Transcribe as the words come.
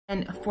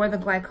And for the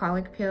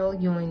glycolic peel,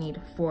 you only need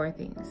 4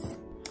 things.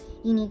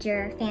 You need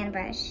your fan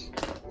brush,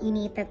 you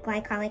need the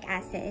glycolic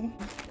acid,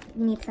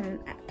 you need some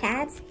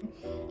pads,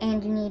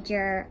 and you need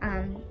your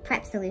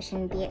prep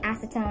solution, be it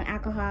acetone,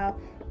 alcohol,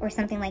 or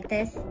something like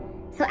this.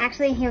 So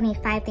actually you'll need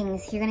 5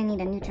 things. You're gonna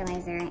need a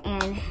neutralizer,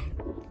 and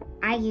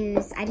I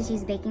just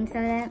use baking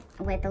soda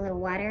with a little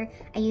water.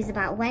 I use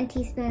about 1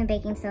 teaspoon of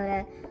baking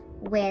soda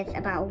with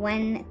about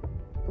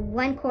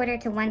 1/4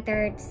 to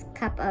 1/3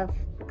 cup of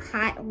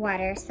hot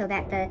water so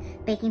that the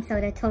baking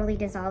soda totally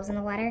dissolves in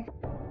the water.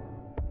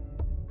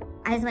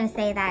 I just want to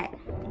say that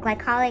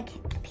glycolic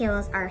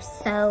peels are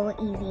so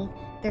easy.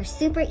 They're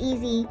super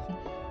easy.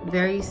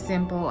 Very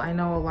simple. I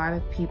know a lot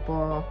of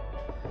people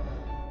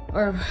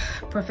or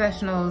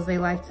professionals, they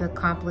like to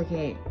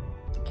complicate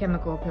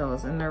chemical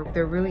peels, and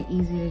they're really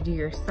easy to do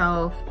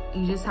yourself.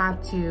 You just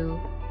have to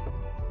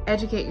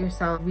educate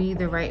yourself, read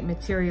the right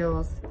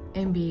materials,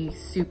 and be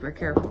super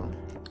careful.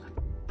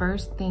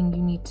 First thing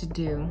you need to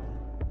do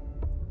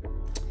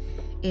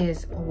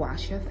is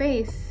wash your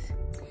face.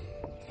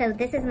 So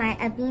this is my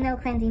Ebony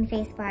cleansing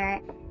face bar.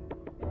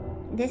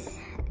 This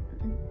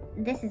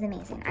is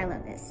amazing. I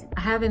love this.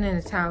 I have it in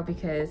a towel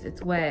because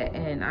it's wet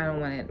and I don't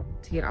want it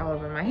to get all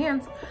over my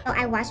hands. So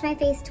I wash my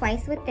face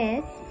twice with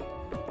this.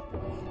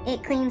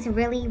 It cleans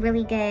really,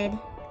 really good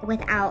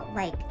without,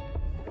 like,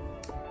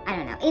 I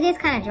don't know. It is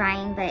kind of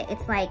drying, but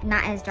it's like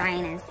not as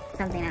drying as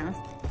something else.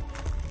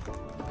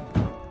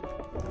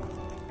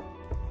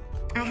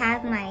 I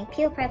have my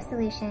peel prep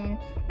solution.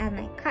 I have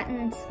my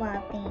cotton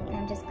swab thing, and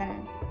I'm just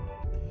gonna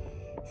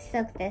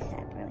soak this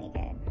up really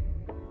good.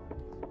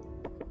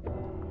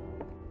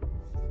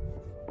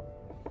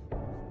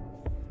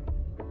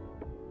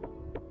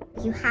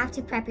 You have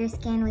to prep your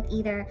skin with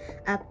either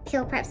a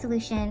peel prep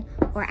solution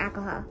or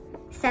alcohol.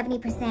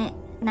 70%,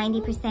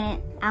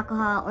 90%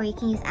 alcohol, or you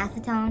can use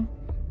acetone,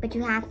 but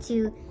you have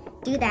to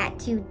do that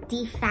to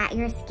defat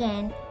your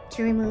skin,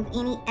 to remove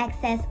any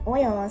excess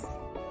oils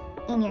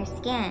in your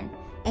skin.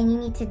 And you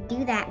need to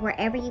do that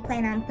wherever you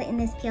plan on putting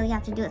this peel. You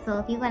have to do it. So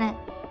if you want to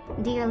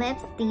do your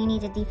lips, then you need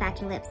to defat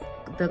your lips.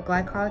 The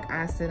glycolic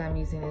acid I'm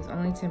using is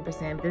only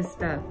 10%. This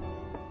stuff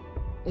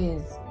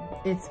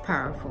it's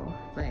powerful.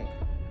 Like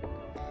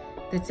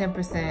the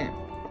 10%,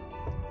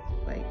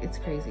 like it's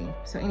crazy.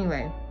 So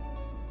anyway.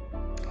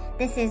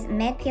 This is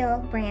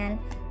MEDPEEL brand.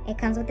 It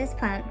comes with this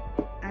pump.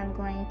 I'm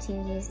going to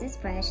use this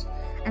brush.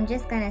 I'm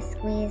just gonna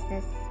squeeze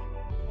this.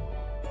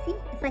 See,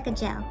 it's like a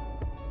gel.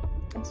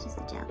 It's just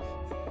a gel.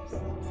 So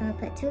I'm gonna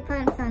put 2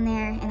 pumps on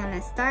there, and I'm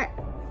gonna start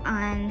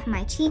on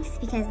my cheeks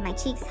because my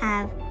cheeks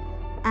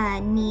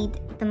need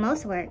the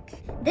most work.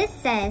 This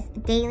says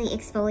daily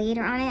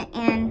exfoliator on it,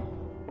 and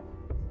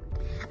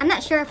I'm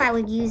not sure if I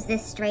would use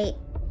this straight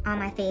on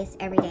my face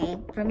every day.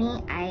 For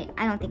me, I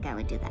don't think I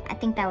would do that. I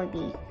think that would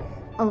be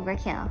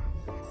overkill.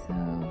 So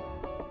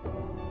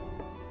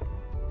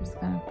just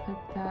gonna put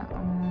that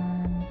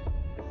on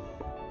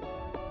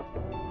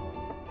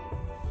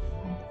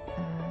like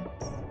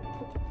that.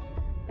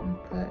 And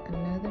put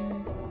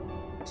another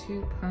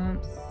 2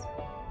 pumps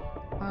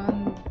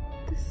on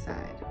this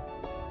side.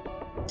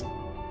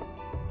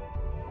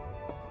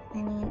 I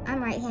mean,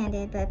 I'm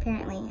right-handed, but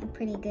apparently I'm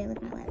pretty good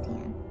with my left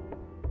hand.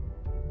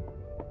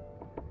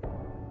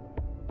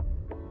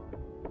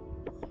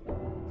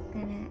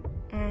 Gonna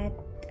add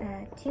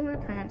 2 more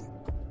pumps.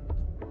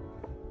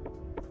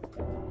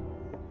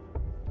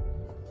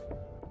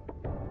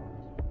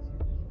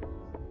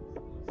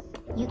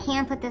 You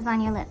can put this on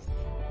your lips.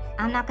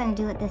 I'm not gonna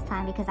do it this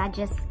time because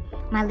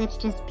my lips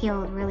just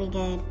peeled really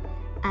good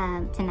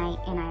tonight,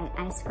 and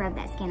I scrubbed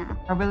that skin off.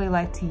 I really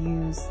like to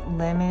use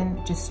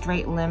lemon, just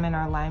straight lemon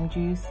or lime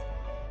juice,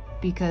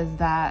 because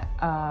that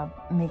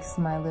makes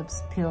my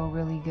lips peel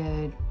really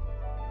good.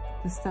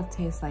 This stuff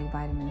tastes like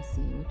vitamin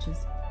C, which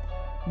is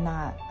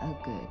not a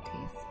good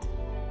taste.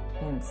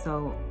 And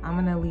so I'm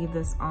gonna leave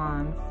this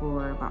on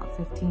for about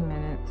 15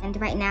 minutes. And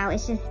right now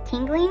it's just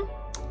tingling.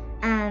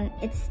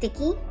 It's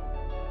sticky.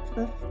 It's a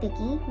little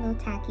sticky, a little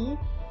tacky.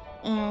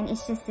 And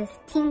it's just this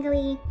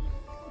tingly,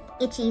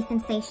 itchy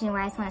sensation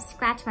where I just want to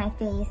scratch my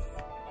face.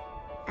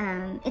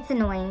 It's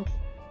annoying,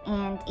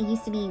 and it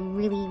used to be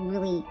really,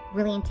 really,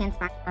 really intense.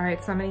 All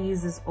right, so I'm gonna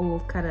use this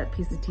old cut up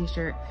piece of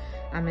t-shirt.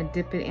 I'm gonna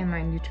dip it in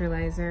my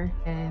neutralizer,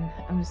 and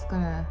I'm just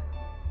gonna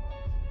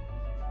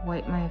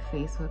wipe my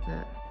face with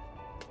it.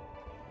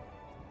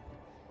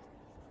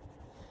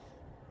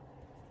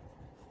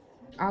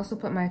 I also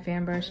put my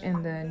fan brush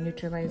in the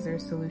neutralizer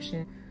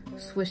solution,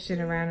 swished it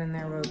around in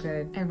there real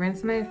good. I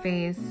rinsed my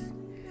face.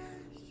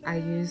 I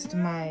used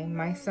my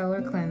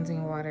micellar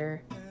cleansing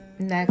water.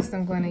 Next,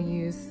 I'm going to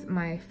use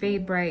my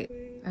Fade Bright.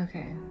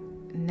 Okay,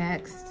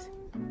 next,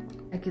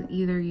 I could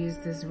either use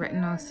this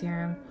retinol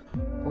serum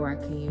or I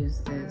could use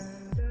this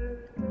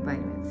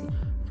vitamin C.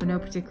 For no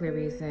particular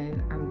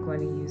reason, I'm going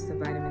to use the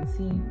vitamin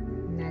C.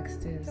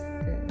 Next is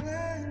this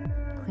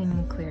Clean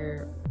and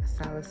Clear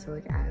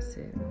Salicylic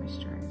Acid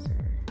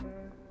Moisturizer,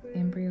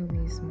 Embryo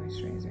Lease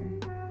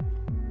Moisturizer.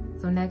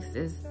 So next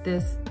is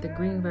this, the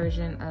green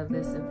version of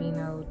this Ebony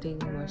Daily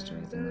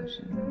Moisturizing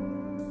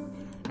Lotion.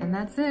 And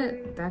that's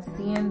it. That's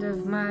the end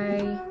of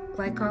my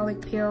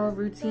glycolic peel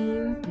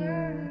routine.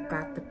 You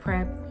got the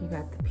prep, you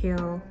got the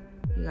peel,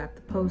 you got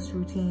the post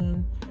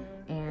routine,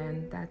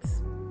 and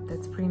that's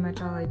pretty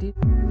much all I do.